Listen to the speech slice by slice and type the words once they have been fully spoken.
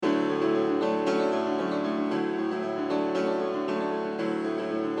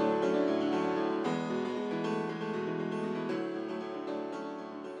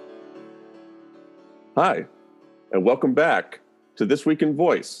Hi, and welcome back to This Week in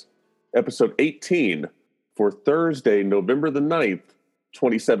Voice, episode 18 for Thursday, November the 9th,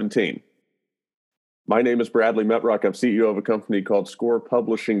 2017. My name is Bradley Metrock. I'm CEO of a company called Score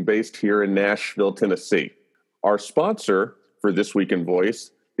Publishing based here in Nashville, Tennessee. Our sponsor for This Week in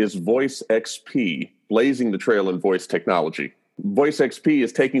Voice is Voice XP, blazing the trail in voice technology. Voice XP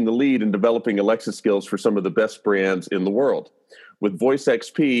is taking the lead in developing Alexa skills for some of the best brands in the world. With Voice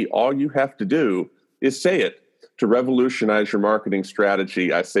XP, all you have to do is say it to revolutionize your marketing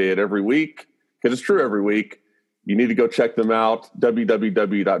strategy. I say it every week because it's true every week. You need to go check them out,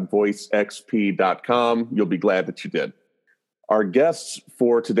 www.voicexp.com. You'll be glad that you did. Our guests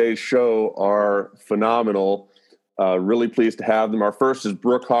for today's show are phenomenal. Really pleased to have them. Our first is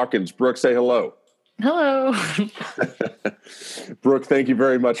Brooke Hawkins. Brooke, say hello. Hello. Brooke, thank you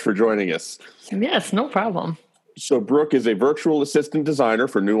very much for joining us. Yes, no problem. So Brooke is a virtual assistant designer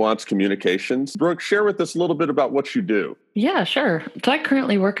for Nuance Communications. Brooke, share with us a little bit about what you do. Yeah, sure. So I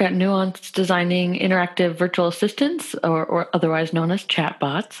currently work at Nuance designing interactive virtual assistants, or otherwise known as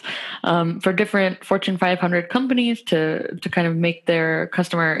chatbots, for different Fortune 500 companies to kind of make their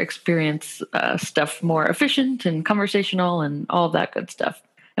customer experience stuff more efficient and conversational and all of that good stuff.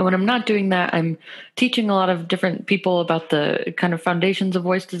 And when I'm not doing that, I'm teaching a lot of different people about the kind of foundations of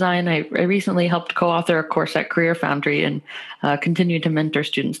voice design. I recently helped co-author a course at Career Foundry and continue to mentor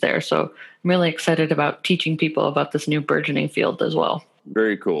students there. So I'm really excited about teaching people about this new burgeoning field as well.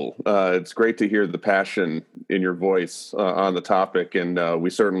 Very cool. It's great to hear the passion in your voice on the topic, and we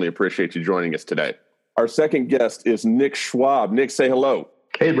certainly appreciate you joining us today. Our second guest is Nick Schwab. Nick, say hello.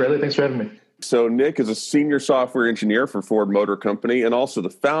 Hey, Bradley. Thanks for having me. So Nick is a senior software engineer for Ford Motor Company and also the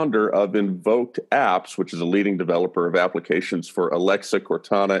founder of Invoked Apps, which is a leading developer of applications for Alexa,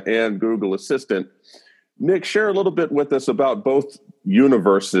 Cortana, and Google Assistant. Nick, share a little bit with us about both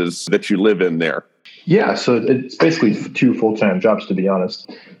universes that you live in there. Yeah, so it's basically two full-time jobs, to be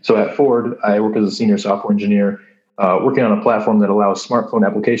honest. So at Ford, I work as a senior software engineer, working on a platform that allows smartphone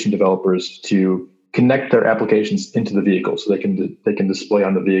application developers to connect their applications into the vehicle so they can display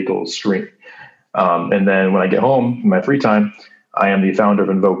on the vehicle screen. And then when I get home in my free time, I am the founder of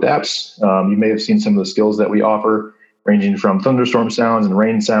Invoked Apps. You may have seen some of the skills that we offer, ranging from thunderstorm sounds and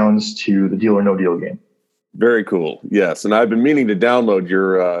rain sounds to the Deal or No Deal game. Very cool. Yes. And I've been meaning to download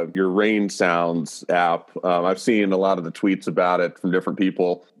your rain sounds app. I've seen a lot of the tweets about it from different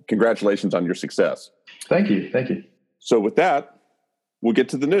people. Congratulations on your success. Thank you. Thank you. So with that, we'll get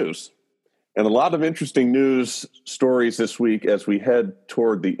to the news. And a lot of interesting news stories this week as we head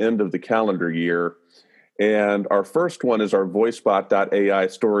toward the end of the calendar year. And our first one is our VoiceBot.ai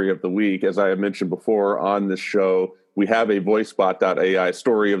story of the week. As I have mentioned before on this show, we have a VoiceBot.ai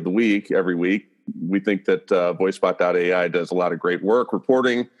story of the week every week. We think that VoiceBot.ai does a lot of great work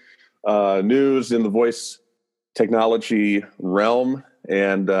reporting news in the voice technology realm,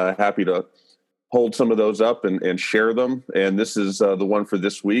 and happy to hold some of those up and share them. And this is the one for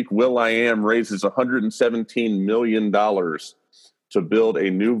this week. will.i.am raises $117 million to build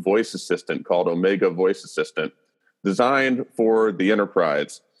a new voice assistant called Omega Voice Assistant, designed for the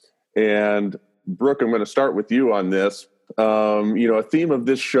enterprise. And Brooke, I'm going to start with you on this. A theme of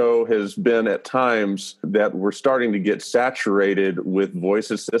this show has been at times that we're starting to get saturated with voice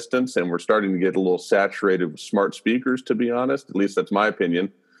assistants, and we're starting to get a little saturated with smart speakers, to be honest. At least that's my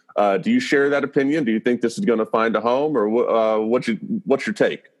opinion. Do you share that opinion? Do you think this is going to find a home, or what's your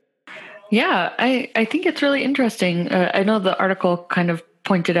take? Yeah, I think it's really interesting. I know the article kind of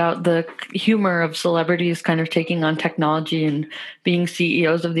pointed out the humor of celebrities kind of taking on technology and being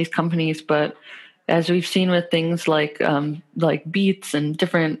CEOs of these companies, but as we've seen with things like Beats and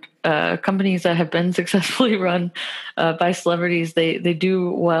different companies that have been successfully run by celebrities, they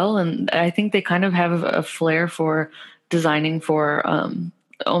do well, and I think they kind of have a flair for designing for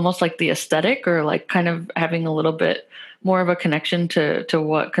almost like the aesthetic, or like kind of having a little bit more of a connection to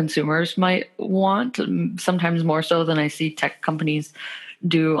what consumers might want, sometimes more so than I see tech companies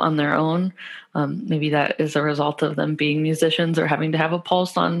do on their own. Maybe that is a result of them being musicians or having to have a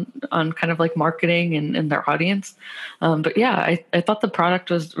pulse on kind of like marketing and their audience. But yeah, I thought the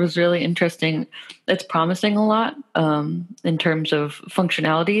product was really interesting. It's promising a lot in terms of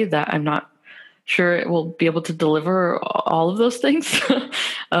functionality that I'm not sure it will be able to deliver all of those things.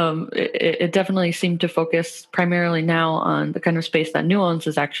 It definitely seemed to focus primarily now on the kind of space that Nuance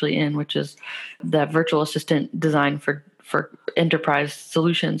is actually in, which is that virtual assistant design for enterprise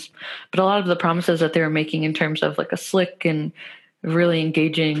solutions. But a lot of the promises that they were making in terms of like a slick and really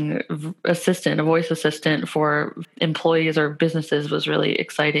engaging a voice assistant for employees or businesses was really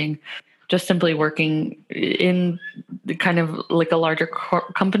exciting. just simply working in the kind of like a larger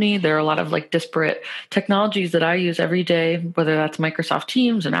company, there are a lot of like disparate technologies that I use every day, whether that's Microsoft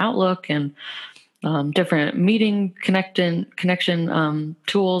Teams and Outlook and different meeting connection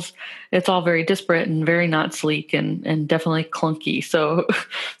tools. It's all very disparate and very not sleek and definitely clunky. So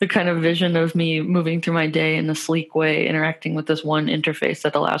the kind of vision of me moving through my day in a sleek way, interacting with this one interface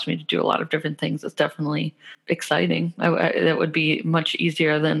that allows me to do a lot of different things is definitely exciting. That would be much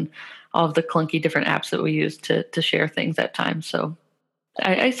easier than all of the clunky different apps that we use to share things at times. So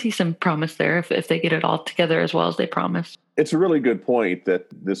I see some promise there if they get it all together as well as they promise. It's a really good point that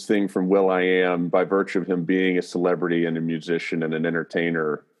this thing from will.i.am, by virtue of him being a celebrity and a musician and an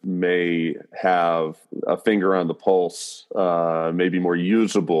entertainer, may have a finger on the pulse, maybe more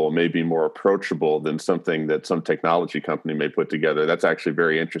usable, maybe more approachable than something that some technology company may put together. That's actually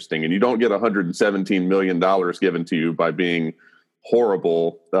very interesting. And you don't get $117 million given to you by being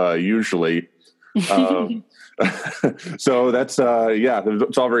horrible, usually. So that's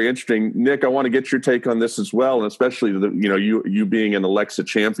it's all very interesting. Nick, I want to get your take on this as well, and especially you being an Alexa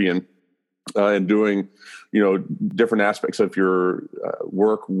champion and doing different aspects of your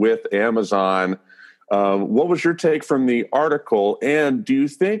work with Amazon. What was your take from the article? And do you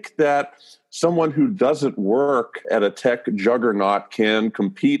think that someone who doesn't work at a tech juggernaut can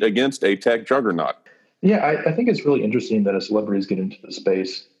compete against a tech juggernaut? Yeah, I think it's really interesting that a celebrities get into the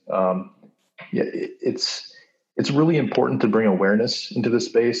space. It's really important to bring awareness into the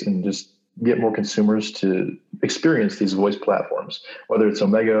space and just get more consumers to experience these voice platforms, whether it's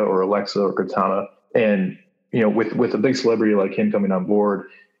Omega or Alexa or Cortana. And, with a big celebrity like him coming on board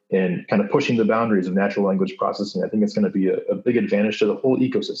and kind of pushing the boundaries of natural language processing, I think it's going to be a big advantage to the whole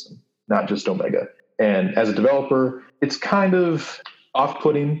ecosystem, not just Omega. And as a developer, it's kind of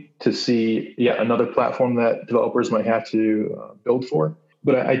off-putting to see yet another platform that developers might have to build for.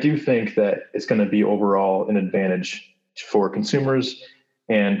 But I do think that it's going to be overall an advantage for consumers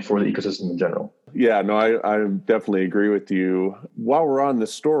and for the ecosystem in general. Yeah, no, I definitely agree with you. While we're on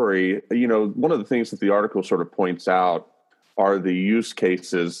this story, one of the things that the article sort of points out are the use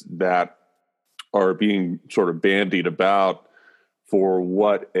cases that are being sort of bandied about for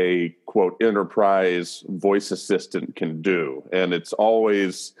what a, quote, enterprise voice assistant can do. And it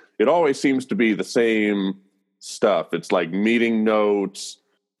always seems to be the same stuff. It's like meeting notes,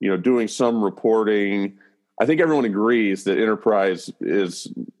 doing some reporting. I think everyone agrees that enterprise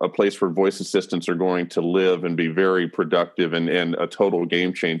is a place where voice assistants are going to live and be very productive and a total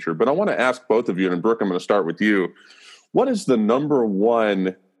game changer. But I want to ask both of you, and Brooke, I'm going to start with you. What is the number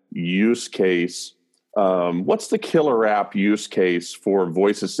one use case? What's the killer app use case for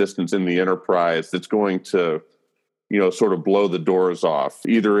voice assistants in the enterprise that's going to sort of blow the doors off,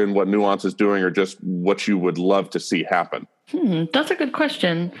 either in what Nuance is doing or just what you would love to see happen? That's a good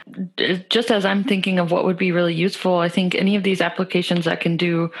question. Just as I'm thinking of what would be really useful, I think any of these applications that can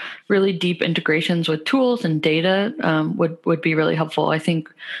do really deep integrations with tools and data would be really helpful. I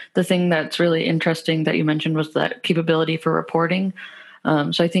think the thing that's really interesting that you mentioned was that capability for reporting.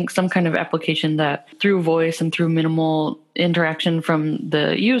 So I think some kind of application that through voice and through minimal interaction from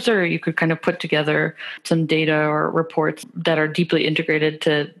the user, you could kind of put together some data or reports that are deeply integrated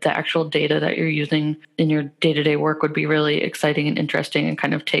to the actual data that you're using in your day-to-day work would be really exciting and interesting and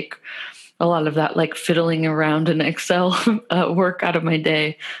kind of take a lot of that like fiddling around in Excel work out of my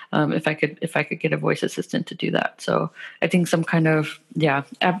day if I could get a voice assistant to do that. So I think some kind of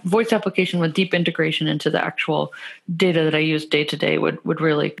voice application with deep integration into the actual data that I use day to day would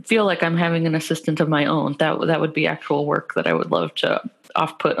really feel like I'm having an assistant of my own. That would be actual work that I would love to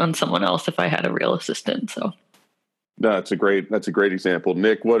off-put on someone else if I had a real assistant. So. No, that's a great example.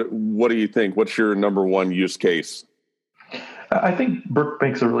 Nick, what do you think? What's your number one use case? I think Brooke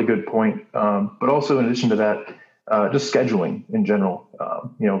makes a really good point, but also in addition to that, just scheduling in general.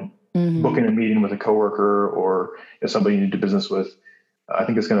 Booking a meeting with a coworker or somebody you need to do business with. I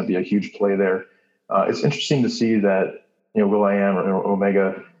think it's going to be a huge play there. It's interesting to see that will.i.am or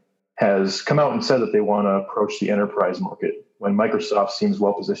Omega has come out and said that they want to approach the enterprise market when Microsoft seems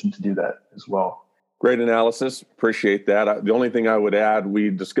well positioned to do that as well. Great analysis. Appreciate that. The only thing I would add, we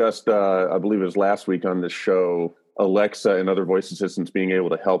discussed, I believe it was last week on this show, Alexa and other voice assistants being able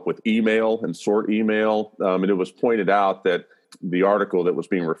to help with email and sort email. And it was pointed out that the article that was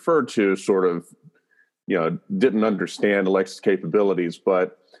being referred to sort of, didn't understand Alexa's capabilities,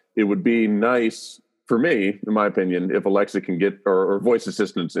 but it would be nice for me, in my opinion, if Alexa can get, or voice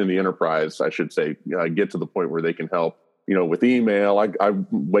assistants in the enterprise, I should say, get to the point where they can help with email, I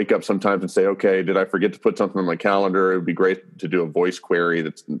wake up sometimes and say, okay, did I forget to put something on my calendar? It would be great to do a voice query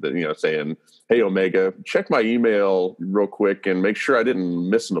that's, saying, hey, Omega, check my email real quick and make sure I didn't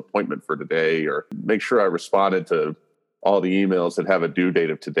miss an appointment for today, or make sure I responded to all the emails that have a due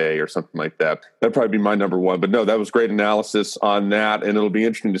date of today or something like that. That'd probably be my number one. But no, that was great analysis on that. And it'll be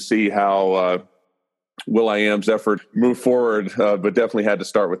interesting to see how will.i.am's effort move forward, but definitely had to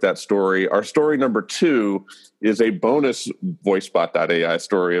start with that story. Our story number 2 is a bonus VoiceBot.ai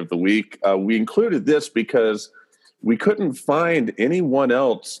story of the week. We included this because we couldn't find anyone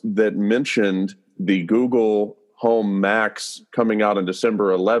else that mentioned the Google Home Max coming out on December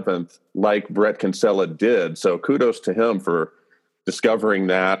 11th, like Brett Kinsella did. So kudos to him for discovering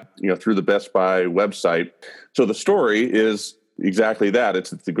that, through the Best Buy website. So the story is exactly that. It's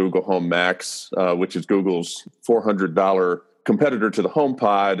the Google Home Max, which is Google's $400 competitor to the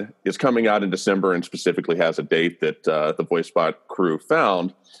HomePod, is coming out in December and specifically has a date that the VoiceBot crew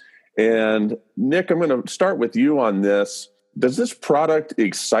found. And Nick, I'm going to start with you on this. Does this product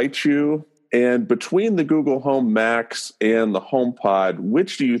excite you? And between the Google Home Max and the HomePod,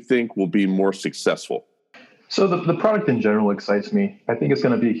 which do you think will be more successful? So the product in general excites me. I think it's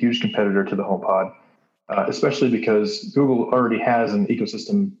going to be a huge competitor to the HomePod, especially because Google already has an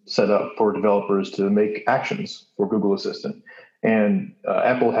ecosystem set up for developers to make actions for Google Assistant. And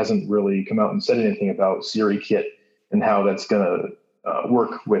Apple hasn't really come out and said anything about Siri Kit and how that's going to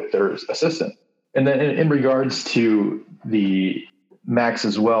work with their assistant. And then in regards to the Max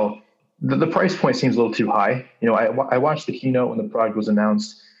as well, the price point seems a little too high. I watched the keynote when the product was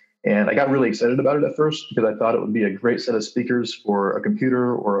announced, and I got really excited about it at first because I thought it would be a great set of speakers for a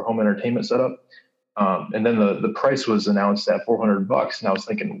computer or a home entertainment setup. And then the price was announced at $400, and I was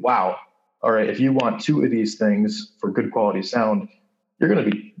thinking, wow, all right, if you want 2 of these things for good quality sound, you're going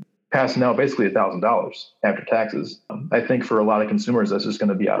to be passing out basically $1,000 after taxes. I think for a lot of consumers, that's just going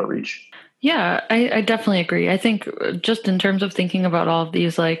to be out of reach. Yeah, I definitely agree. I think just in terms of thinking about all of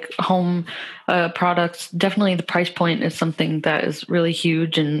these like home products, definitely the price point is something that is really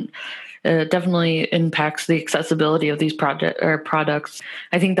huge and definitely impacts the accessibility of these products.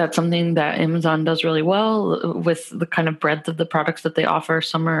 I think that's something that Amazon does really well with the kind of breadth of the products that they offer.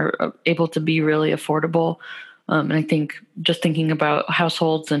 Some are able to be really affordable. And I think just thinking about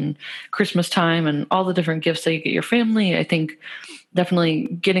households and Christmas time and all the different gifts that you get your family, I think definitely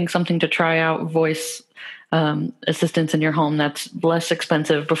getting something to try out voice assistance in your home that's less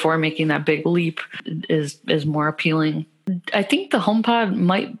expensive before making that big leap is more appealing. I think the HomePod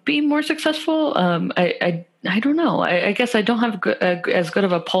might be more successful. I don't know. I guess I don't have as good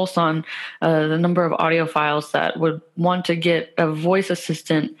of a pulse on the number of audiophiles that would want to get a voice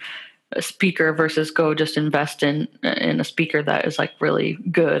assistant speaker versus go just invest in a speaker that is like really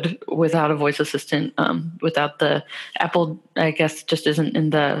good without a voice assistant, without the Apple, I guess, just isn't in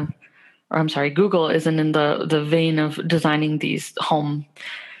the, or I'm sorry, Google isn't in the vein of designing these home,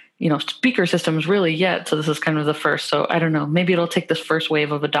 speaker systems really yet. So this is kind of the first. So I don't know, maybe it'll take this first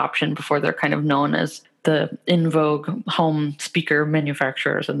wave of adoption before they're kind of known as the in vogue home speaker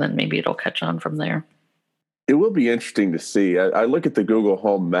manufacturers. And then maybe it'll catch on from there. It will be interesting to see. I look at the Google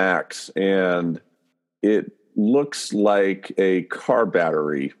Home Max and it looks like a car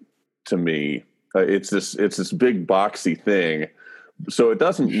battery to me. It's this big boxy thing. So it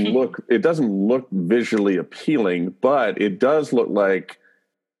doesn't look visually appealing, but it does look like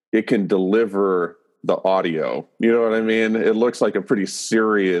it can deliver the audio. You know what I mean? It looks like a pretty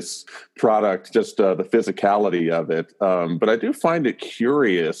serious product, just the physicality of it. But I do find it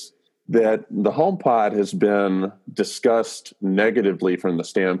curious that the HomePod has been discussed negatively from the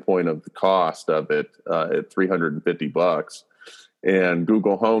standpoint of the cost of it at $350, and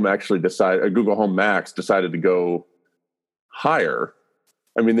Google Home Max decided to go higher.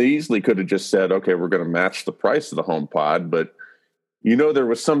 I mean, they easily could have just said, okay, we're going to match the price of the HomePod, but there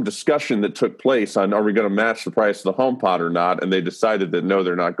was some discussion that took place on, are we going to match the price of the HomePod or not? And they decided that no,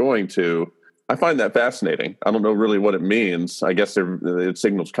 they're not going to. I find that fascinating. I don't know really what it means. I guess it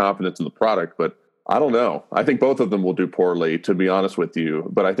signals confidence in the product, but I don't know. I think both of them will do poorly, to be honest with you.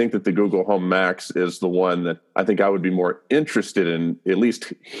 But I think that the Google Home Max is the one that I think I would be more interested in at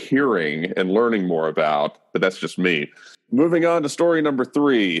least hearing and learning more about. But that's just me. Moving on to story number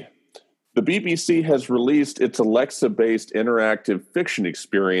 3. The BBC has released its Alexa-based interactive fiction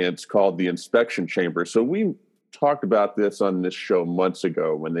experience called The Inspection Chamber. So we talked about this on this show months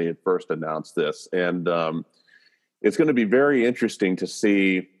ago when they had first announced this. And it's going to be very interesting to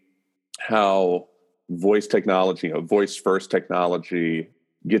see how voice technology, voice first technology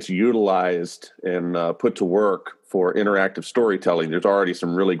gets utilized and put to work for interactive storytelling. There's already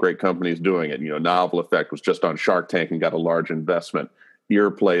some really great companies doing it. Novel Effect was just on Shark Tank and got a large investment.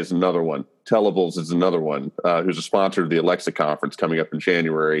 Earplay is another one. Tellables is another one, who's a sponsor of the Alexa conference coming up in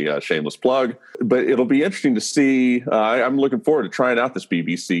January. Shameless plug. But it'll be interesting to see. I'm looking forward to trying out this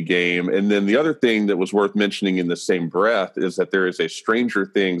BBC game. And then the other thing that was worth mentioning in the same breath is that there is a Stranger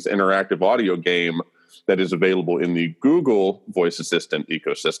Things interactive audio game that is available in the Google Voice Assistant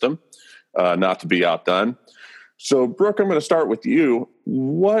ecosystem, not to be outdone. So, Brooke, I'm going to start with you.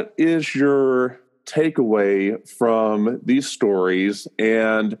 What is your takeaway from these stories,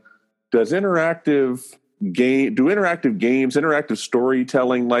 and does interactive games, interactive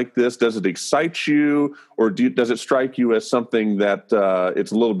storytelling like this, does it excite you, or does it strike you as something that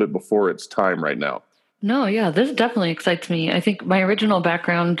it's a little bit before its time right now? No, yeah, this definitely excites me. I think my original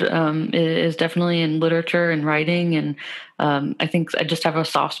background is definitely in literature and writing, and I think I just have a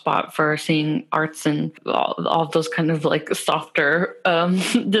soft spot for seeing arts and all of those kind of like softer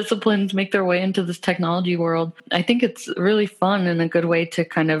disciplines make their way into this technology world. I think it's really fun and a good way to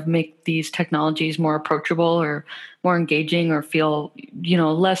kind of make these technologies more approachable or more engaging, or feel,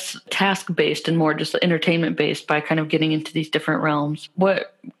 less task-based and more just entertainment-based by kind of getting into these different realms.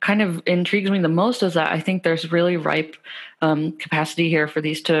 What kind of intrigues me the most is that I think there's really ripe capacity here for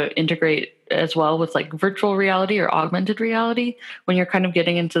these to integrate as well with like virtual reality or augmented reality. When you're kind of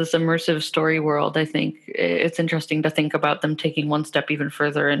getting into this immersive story world, I think it's interesting to think about them taking one step even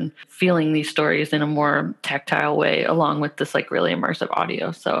further and feeling these stories in a more tactile way, along with this like really immersive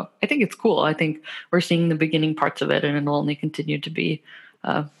audio. So I think it's cool. I think we're seeing the beginning parts of it, and it'll only continue to be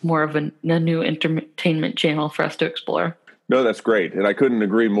more of a new entertainment channel for us to explore. No, that's great. And I couldn't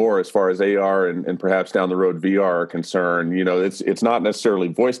agree more as far as AR and perhaps down the road VR are concerned. It's not necessarily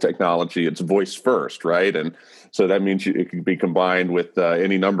voice technology, it's voice first, right? And so that means it can be combined with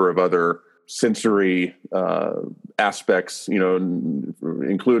any number of other sensory aspects,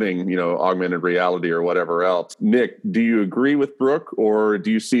 including, augmented reality or whatever else. Nick, do you agree with Brooke, or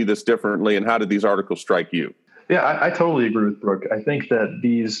do you see this differently? And how did these articles strike you? Yeah, I totally agree with Brooke. I think that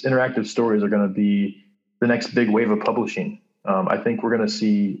these interactive stories are going to be the next big wave of publishing. I think we're going to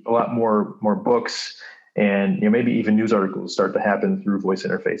see a lot more books and maybe even news articles start to happen through voice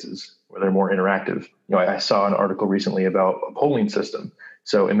interfaces where they're more interactive. I saw an article recently about a polling system.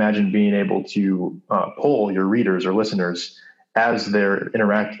 So imagine being able to poll your readers or listeners as they're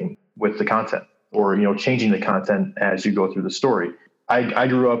interacting with the content, or changing the content as you go through the story. I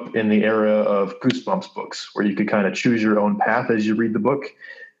grew up in the era of Goosebumps books, where you could kind of choose your own path as you read the book.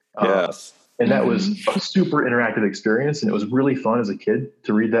 Yes. And that was a super interactive experience. And it was really fun as a kid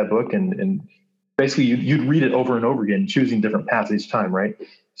to read that book. And basically you'd read it over and over again, choosing different paths each time, right?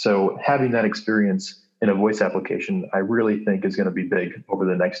 So having that experience in a voice application, I really think is going to be big over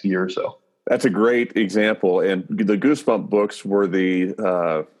the next year or so. That's a great example. And the Goosebump books were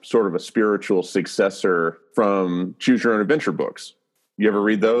the sort of a spiritual successor from Choose Your Own Adventure books. You ever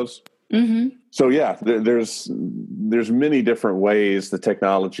read those? Mm-hmm. So yeah, there's many different ways the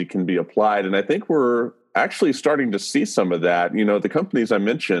technology can be applied, and I think we're actually starting to see some of that. The companies I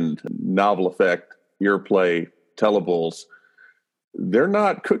mentioned, Novel Effect, Earplay, Tellables, they're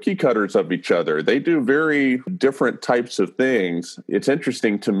not cookie cutters of each other. They do very different types of things. It's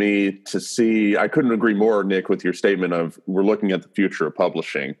interesting to me to see, I couldn't agree more, Nick, with your statement of we're looking at the future of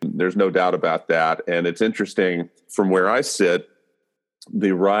publishing. There's no doubt about that. And it's interesting from where I sit,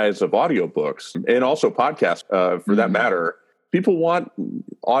 the rise of audiobooks and also podcasts, for that matter. People want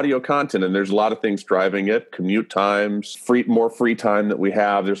audio content, and there's a lot of things driving it. Commute times, more free time that we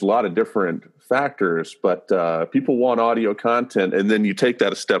have. There's a lot of different factors, but people want audio content. And then you take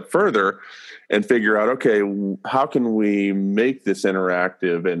that a step further and figure out, okay, how can we make this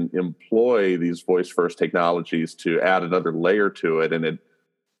interactive and employ these voice-first technologies to add another layer to it? And it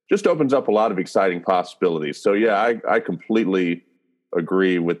just opens up a lot of exciting possibilities. So yeah, I completely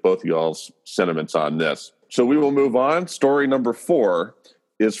agree with both of y'all's sentiments on this. So we will move on. Story number 4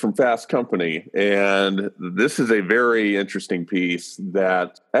 is from Fast Company. And this is a very interesting piece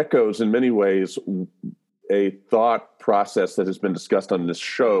that echoes in many ways a thought process that has been discussed on this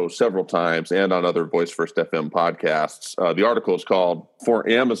show several times and on other Voice First FM podcasts. The article is called, "For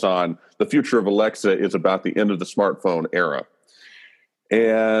Amazon, the Future of Alexa is About the End of the Smartphone Era."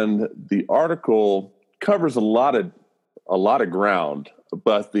 And the article covers a lot of ground,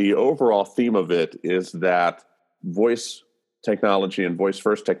 but the overall theme of it is that voice technology and voice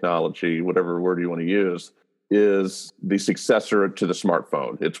first technology, whatever word you want to use, is the successor to the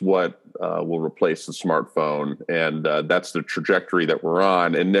smartphone. It's what will replace the smartphone. And that's the trajectory that we're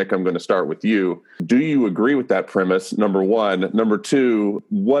on. And Nick, I'm going to start with you. Do you agree with that premise, number one? Number two,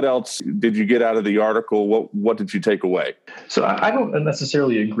 what else did you get out of the article? What did you take away? So I don't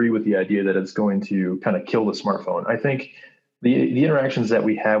necessarily agree with the idea that it's going to kind of kill the smartphone. I think the interactions that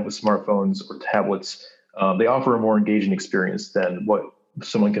we have with smartphones or tablets, they offer a more engaging experience than what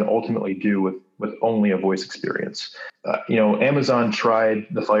someone can ultimately do with only a voice experience. Amazon tried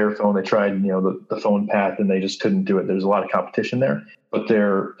the Fire Phone, they tried, the phone path, and they just couldn't do it. There's a lot of competition there, but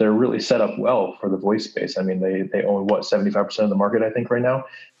they're really set up well for the voice space. I mean, they own 75% of the market, I think, right now.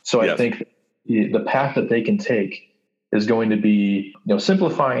 So yes. I think the path that they can take is going to be,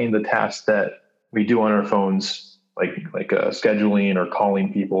 simplifying the tasks that we do on our phones, like scheduling or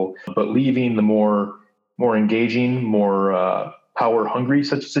calling people, but leaving the more engaging, more power hungry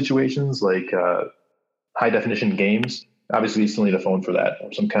such situations like high definition games. Obviously, you still need a phone for that,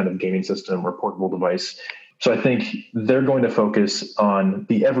 or some kind of gaming system or portable device. So I think they're going to focus on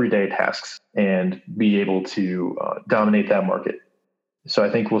the everyday tasks and be able to dominate that market. So I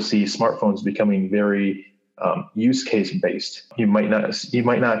think we'll see smartphones becoming very use case based. You might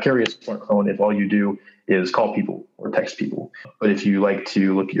not carry a smartphone if all you do is call people or text people. But if you like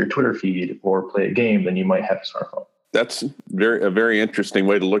to look at your Twitter feed or play a game, then you might have a smartphone. That's a very interesting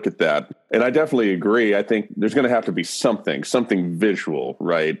way to look at that. And I definitely agree. I think there's going to have to be something visual,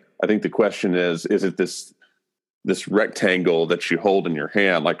 right? I think the question is it this rectangle that you hold in your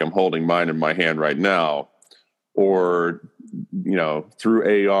hand, like I'm holding mine in my hand right now, or,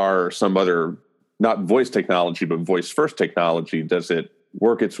 through AR or some other, not voice technology, but voice first technology, does it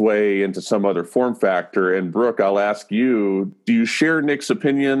work its way into some other form factor? And Brooke, I'll ask you, do you share Nick's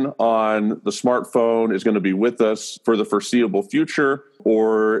opinion on the smartphone is going to be with us for the foreseeable future?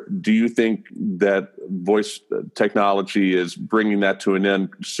 Or do you think that voice technology is bringing that to an end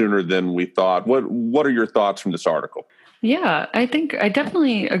sooner than we thought? What are your thoughts from this article? Yeah, I think I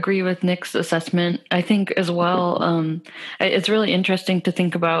definitely agree with Nick's assessment. I think as well, it's really interesting to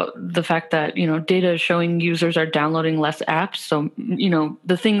think about the fact that, data is showing users are downloading less apps. So,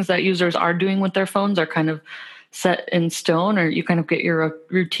 the things that users are doing with their phones are kind of set in stone, or you kind of get your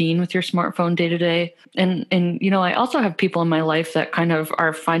routine with your smartphone day to day. And I also have people in my life that kind of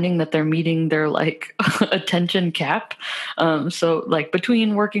are finding that they're meeting their attention cap. So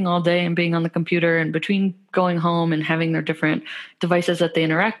between working all day and being on the computer, and between going home and having their different devices that they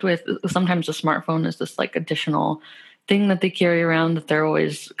interact with, sometimes the smartphone is this additional thing that they carry around that they're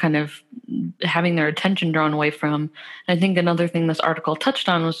always kind of having their attention drawn away from. And I think another thing this article touched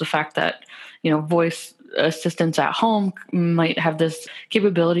on was the fact that, voice assistants at home might have this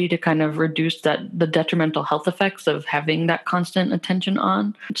capability to kind of reduce the detrimental health effects of having that constant attention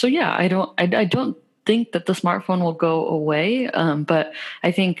on. So yeah, I don't think that the smartphone will go away, but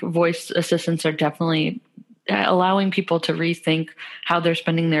I think voice assistants are definitely allowing people to rethink how they're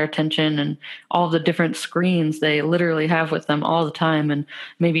spending their attention and all the different screens they literally have with them all the time, and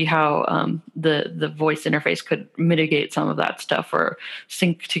maybe how the voice interface could mitigate some of that stuff or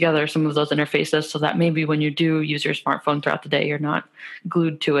sync together some of those interfaces so that maybe when you do use your smartphone throughout the day, you're not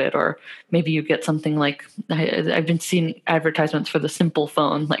glued to it. Or maybe you get something like, I've been seeing advertisements for the simple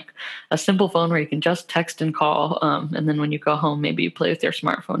phone, like a simple phone where you can just text and call, and then when you go home, maybe you play with your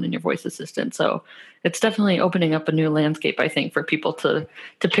smartphone and your voice assistant. So it's definitely opening up a new landscape, I think, for people to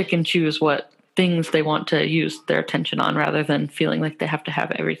pick and choose what things they want to use their attention on, rather than feeling like they have to have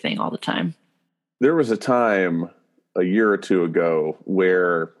everything all the time. There was a time a year or two ago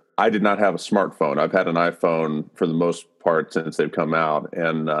where I did not have a smartphone. I've had an iPhone for the most part since they've come out.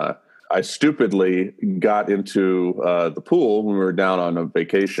 And I stupidly got into the pool when we were down on a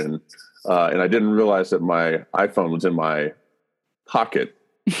vacation. And I didn't realize that my iPhone was in my pocket.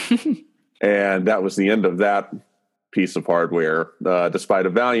 And that was the end of that piece of hardware, despite a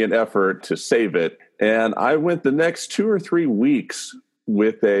valiant effort to save it. And I went the next 2 or 3 weeks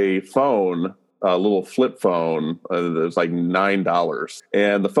with a phone, a little flip phone that was like $9.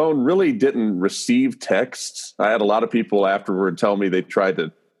 And the phone really didn't receive texts. I had a lot of people afterward tell me they tried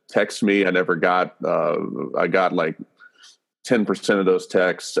to text me. I never got, I got like 10% of those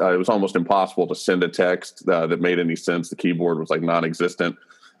texts. It was almost impossible to send a text that made any sense. The keyboard was like non-existent.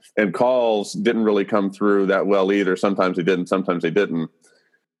 And calls didn't really come through that well either. Sometimes they didn't, sometimes they didn't.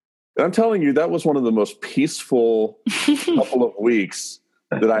 And I'm telling you, that was one of the most peaceful couple of weeks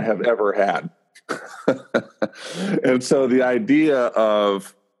that I have ever had. And so the idea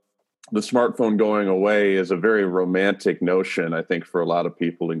of the smartphone going away is a very romantic notion, I think, for a lot of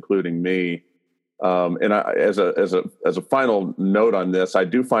people, including me. And as a final note on this, I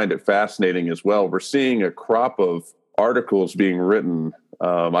do find it fascinating as well. We're seeing a crop of articles being written.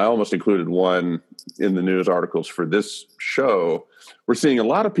 I almost included one in the news articles for this show. We're seeing a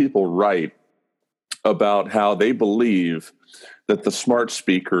lot of people write about how they believe that the smart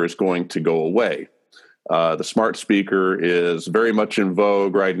speaker is going to go away. The smart speaker is very much in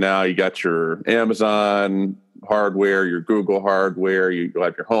vogue right now. You got your Amazon hardware, your Google hardware, you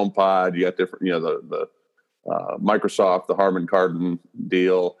have your HomePod, you got different, the Microsoft, the Harman Kardon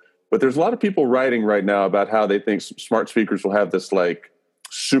deal. But there's a lot of people writing right now about how they think smart speakers will have this like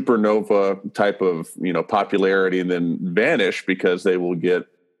supernova type of, popularity and then vanish because they will get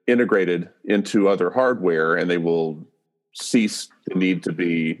integrated into other hardware and they will cease the need to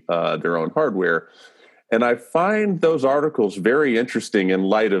be their own hardware. And I find those articles very interesting in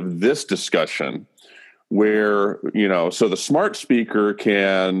light of this discussion where, so the smart speaker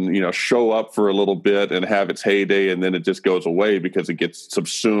can, show up for a little bit and have its heyday and then it just goes away because it gets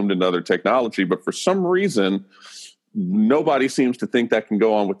subsumed in other technology. But for some reason, nobody seems to think that can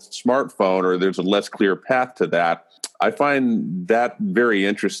go on with the smartphone, or there's a less clear path to that. I find that very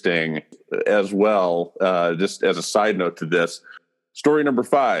interesting as well, just as a side note to this. Story number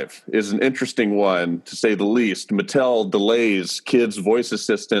 5 is an interesting one, to say the least. Mattel delays kids' voice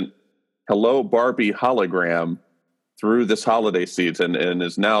assistant Hello Barbie hologram through this holiday season and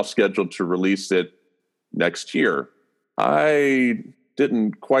is now scheduled to release it next year. I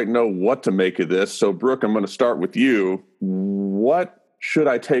didn't quite know what to make of this. So, Brooke, I'm going to start with you. What should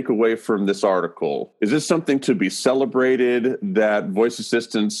I take away from this article? Is this something to be celebrated, that voice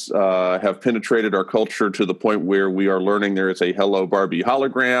assistants have penetrated our culture to the point where we are learning there is a Hello Barbie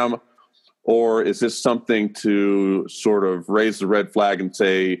hologram? Or is this something to sort of raise the red flag and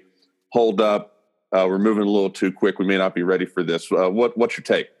say, hold up, we're moving a little too quick, we may not be ready for this? What's your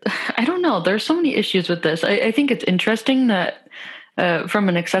take? I don't know. There's so many issues with this. I think it's interesting that from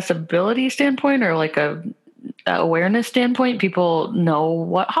an accessibility standpoint or like a awareness standpoint, people know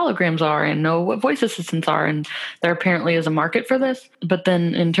what holograms are and know what voice assistants are, and there apparently is a market for this. But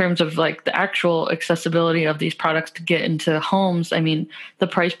then in terms of like the actual accessibility of these products to get into homes, I mean, the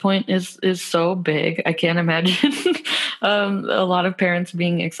price point is so big. I can't imagine a lot of parents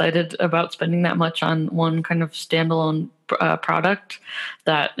being excited about spending that much on one kind of standalone product.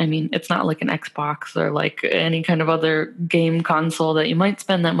 That, I mean, it's not like an Xbox or like any kind of other game console that you might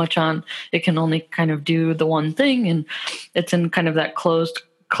spend that much on. It can only kind of do the one thing, and it's in kind of that closed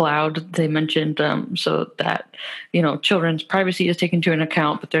cloud they mentioned, so that children's privacy is taken into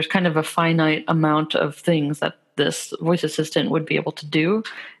account, but there's kind of a finite amount of things that this voice assistant would be able to do.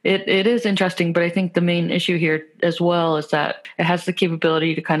 It is interesting, but I think the main issue here as well is that it has the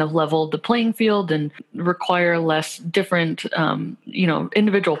capability to kind of level the playing field and require less different,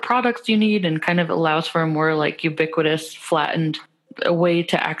 individual products you need, and kind of allows for a more like ubiquitous, flattened way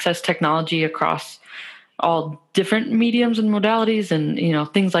to access technology across all different mediums and modalities and,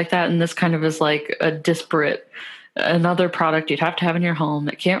 things like that. And this kind of is like a disparate, another product you'd have to have in your home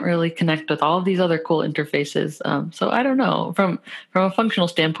that can't really connect with all of these other cool interfaces. So I don't know. From a functional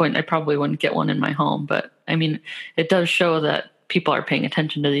standpoint, I probably wouldn't get one in my home. But I mean, it does show that people are paying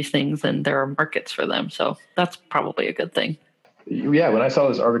attention to these things and there are markets for them. So that's probably a good thing. Yeah, when I saw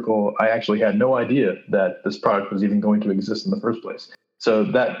this article, I actually had no idea that this product was even going to exist in the first place. So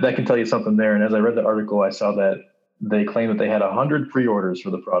that can tell you something there. And as I read the article, I saw that they claimed that they had 100 pre-orders for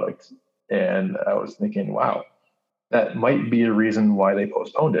the product. And I was thinking, wow, that might be a reason why they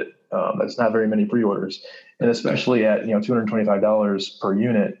postponed it. That's not very many pre-orders. And especially at $225 per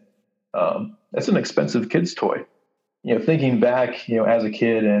unit, that's an expensive kid's toy. Thinking back, as a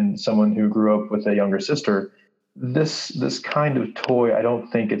kid and someone who grew up with a younger sister, this kind of toy, I don't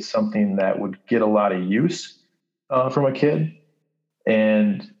think it's something that would get a lot of use from a kid.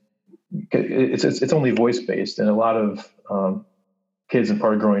 And it's only voice based, and a lot of kids and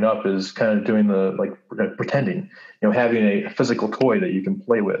part of growing up is kind of doing the pretending, having a physical toy that you can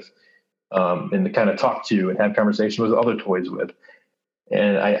play with, and to kind of talk to and have conversation with other toys with.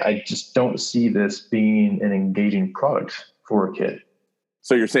 And I just don't see this being an engaging product for a kid.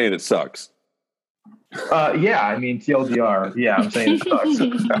 So you're saying it sucks? Yeah, I mean, TLDR. Yeah, I'm saying it sucks.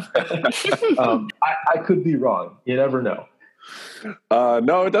 I could be wrong. You never know.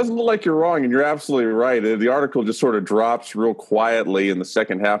 No, it doesn't look like you're wrong, and you're absolutely right. The article just sort of drops real quietly in the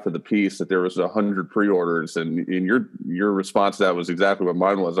second half of the piece that there was 100 pre-orders, and your response to that was exactly what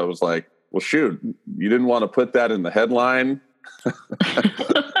mine was. I was like, well, shoot, you didn't want to put that in the headline?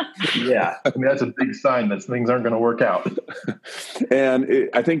 Yeah, I mean, that's a big sign that things aren't going to work out. And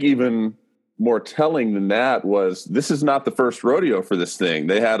I think even more telling than that was this is not the first rodeo for this thing.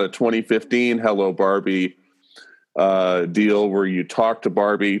 They had a 2015 Hello Barbie deal where you talk to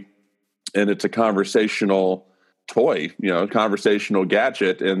Barbie, and it's a conversational toy, conversational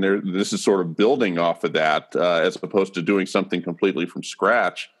gadget, and this is sort of building off of that as opposed to doing something completely from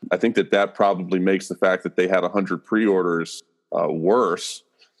scratch. I think that probably makes the fact that they had 100 pre-orders worse.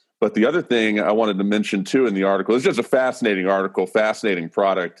 But the other thing I wanted to mention too in the article, it's just a fascinating article, fascinating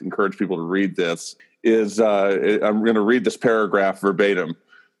product. Encourage people to read this. I'm going to read this paragraph verbatim.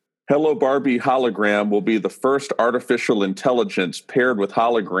 Hello Barbie hologram will be the first artificial intelligence paired with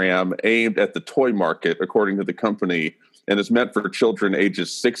hologram aimed at the toy market, according to the company, and is meant for children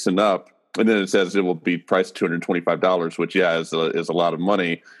ages 6 and up. And then it says it will be priced $225, which is a lot of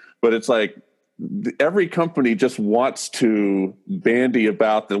money. But it's like every company just wants to bandy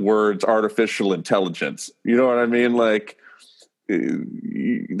about the words artificial intelligence. You know what I mean? Like,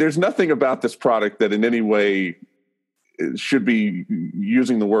 there's nothing about this product that in any way should be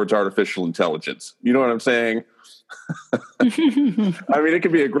using the words artificial intelligence. You know what I'm saying? I mean, it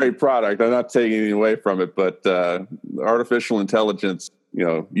could be a great product. I'm not taking anything away from it, but artificial intelligence,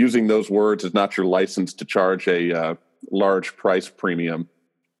 using those words is not your license to charge a large price premium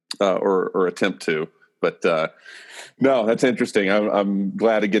or attempt to. But no, that's interesting. I'm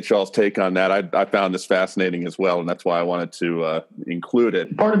glad to get y'all's take on that. I found this fascinating as well, and that's why I wanted to include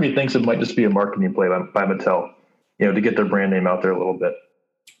it. Part of me thinks it might just be a marketing play by Mattel, to get their brand name out there a little bit.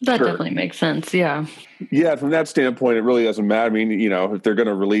 That definitely makes sense. Yeah. Yeah. From that standpoint, it really doesn't matter. I mean, if they're going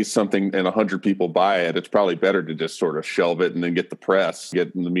to release something and 100 people buy it, it's probably better to just sort of shelve it and then get the press,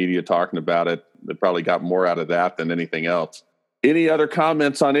 get the media talking about it. They probably got more out of that than anything else. Any other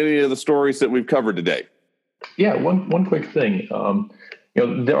comments on any of the stories that we've covered today? Yeah. One quick thing.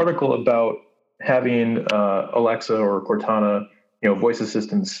 The article about having Alexa or Cortana, voice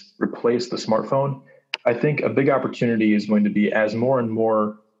assistants replace the smartphone. I think a big opportunity is going to be as more and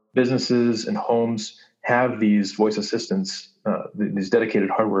more businesses and homes have these voice assistants, these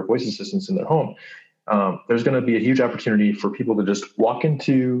dedicated hardware voice assistants in their home. There's going to be a huge opportunity for people to just walk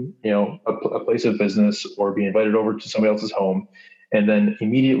into, a place of business or be invited over to somebody else's home. And then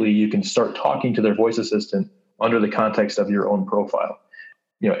immediately you can start talking to their voice assistant under the context of your own profile.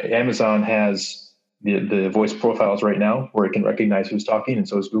 Amazon has the voice profiles right now where it can recognize who's talking, and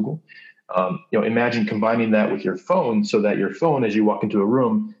so is Google. Imagine combining that with your phone so that your phone, as you walk into a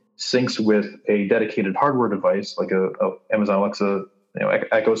room, syncs with a dedicated hardware device like a Amazon Alexa,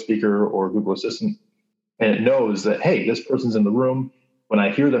 Echo speaker or Google Assistant, and it knows that, hey, this person's in the room. When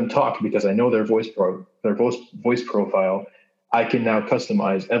I hear them talk, because I know their voice profile, I can now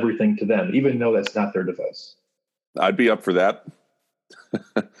customize everything to them, even though that's not their device. I'd be up for that.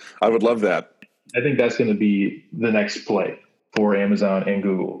 I would love that. I think that's going to be the next play for Amazon and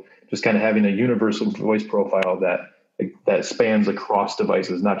Google. Just kind of having a universal voice profile that spans across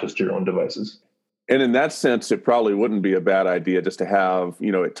devices, not just your own devices. And in that sense, it probably wouldn't be a bad idea just to have,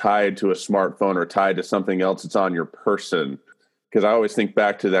 it tied to a smartphone or tied to something else that's on your person. Because I always think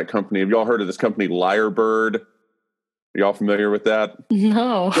back to that company. Have you all heard of this company, Lyrebird? Are y'all familiar with that?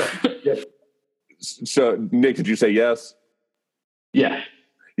 No. Yeah. So, Nick, did you say yes? Yeah.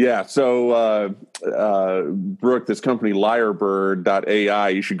 Yeah. So, Brooke, this company, Lyrebird.ai,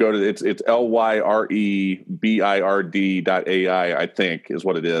 you should go to it's LYREBIRD.ai, I think is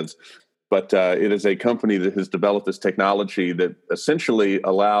what it is. But it is a company that has developed this technology that essentially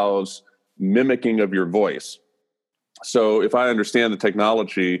allows mimicking of your voice. So if I understand the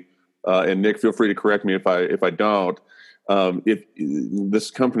technology, and Nick, feel free to correct me if I don't, if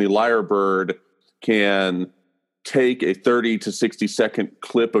this company, Lyrebird, can take a 30 to 60 second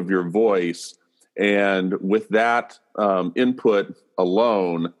clip of your voice, and with that input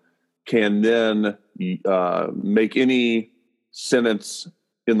alone can then make any sentence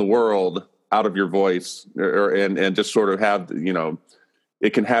in the world out of your voice, and just sort of have,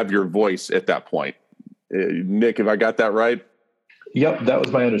 it can have your voice at that point. Nick, have I got that right? Yep, that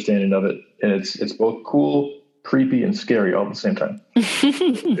was my understanding of it. And it's both cool, creepy, and scary all at the same time.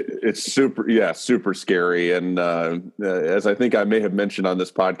 It's super scary. And as I think I may have mentioned on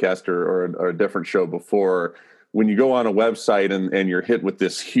this podcast or a different show before, when you go on a website and you're hit with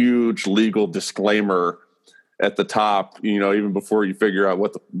this huge legal disclaimer at the top, even before you figure out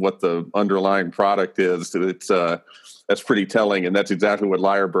what the underlying product is, that's pretty telling. And that's exactly what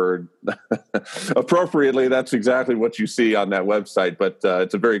Lyrebird, appropriately, that's exactly what you see on that website. But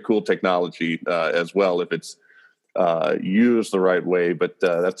it's a very cool technology as well if it's used the right way. But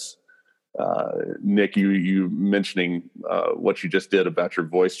that's Nick, you mentioning what you just did about your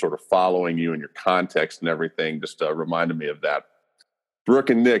voice sort of following you and your context and everything just reminded me of that. Brooke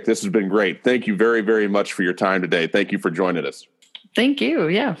and Nick, this has been great. Thank you very, very much for your time today. Thank you for joining us. Thank you.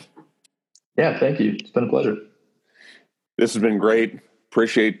 Yeah. Yeah, thank you. It's been a pleasure. This has been great.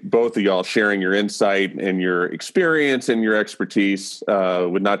 Appreciate both of y'all sharing your insight and your experience and your expertise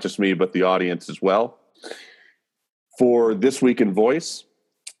with not just me, but the audience as well. For This Week in Voice,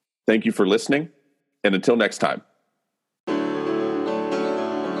 thank you for listening. And until next time.